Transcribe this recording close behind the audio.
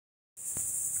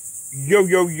Yo,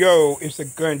 yo, yo, it's a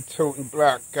gun-toting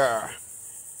black guy.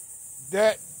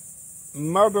 That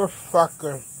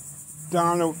motherfucker,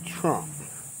 Donald Trump,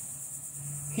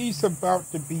 he's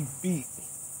about to be beat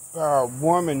by a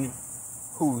woman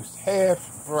who's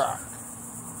half black.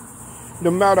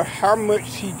 No matter how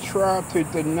much he tried to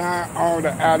deny all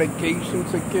the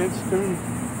allegations against him,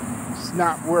 it's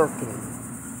not working.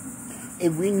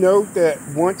 And we know that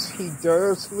once he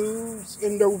does lose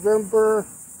in November,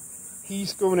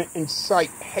 he's going to incite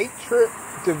hatred,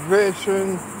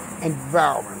 division, and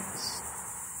violence.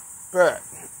 But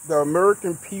the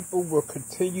American people will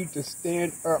continue to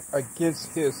stand up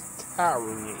against his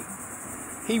tyranny.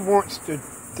 He wants to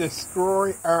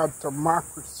destroy our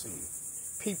democracy.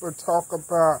 People talk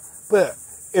about, but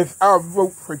if I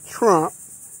vote for Trump,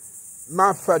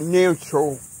 my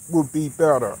financial will be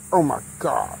better. Oh my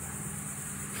God.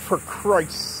 For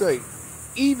Christ's sake.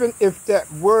 Even if that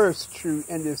was true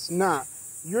and it's not,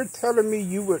 you're telling me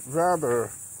you would rather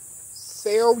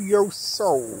sell your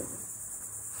soul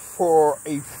for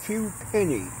a few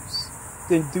pennies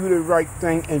than do the right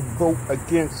thing and vote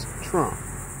against Trump.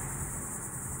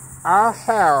 I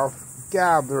have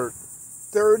gathered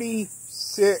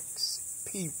 36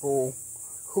 people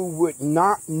who would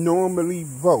not normally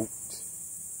vote,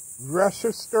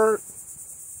 registered,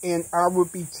 and I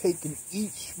would be taking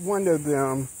each one of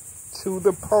them to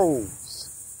the polls.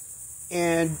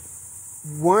 And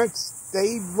once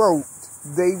they vote,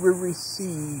 they will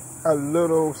receive a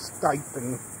little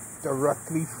stipend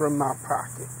directly from my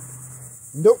pocket.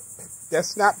 Nope,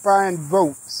 that's not buying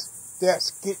votes.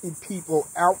 That's getting people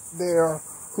out there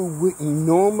who wouldn't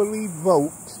normally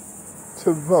vote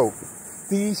to vote.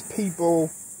 These people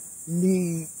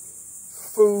need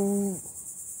food,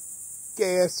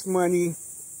 gas money,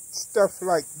 stuff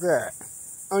like that.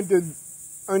 Under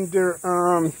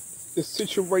the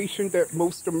situation that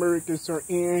most Americans are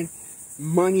in,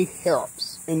 money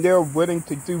helps, and they're willing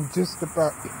to do just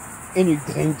about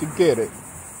anything to get it.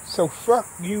 So fuck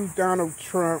you, Donald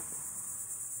Trump.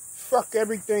 Fuck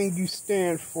everything you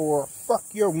stand for.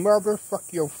 Fuck your mother,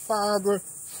 fuck your father,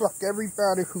 fuck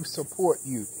everybody who support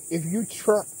you. If you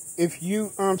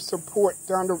support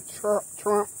Donald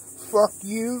Trump, fuck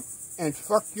you and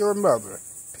fuck your mother.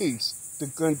 Peace. The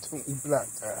gun-toting black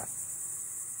guy.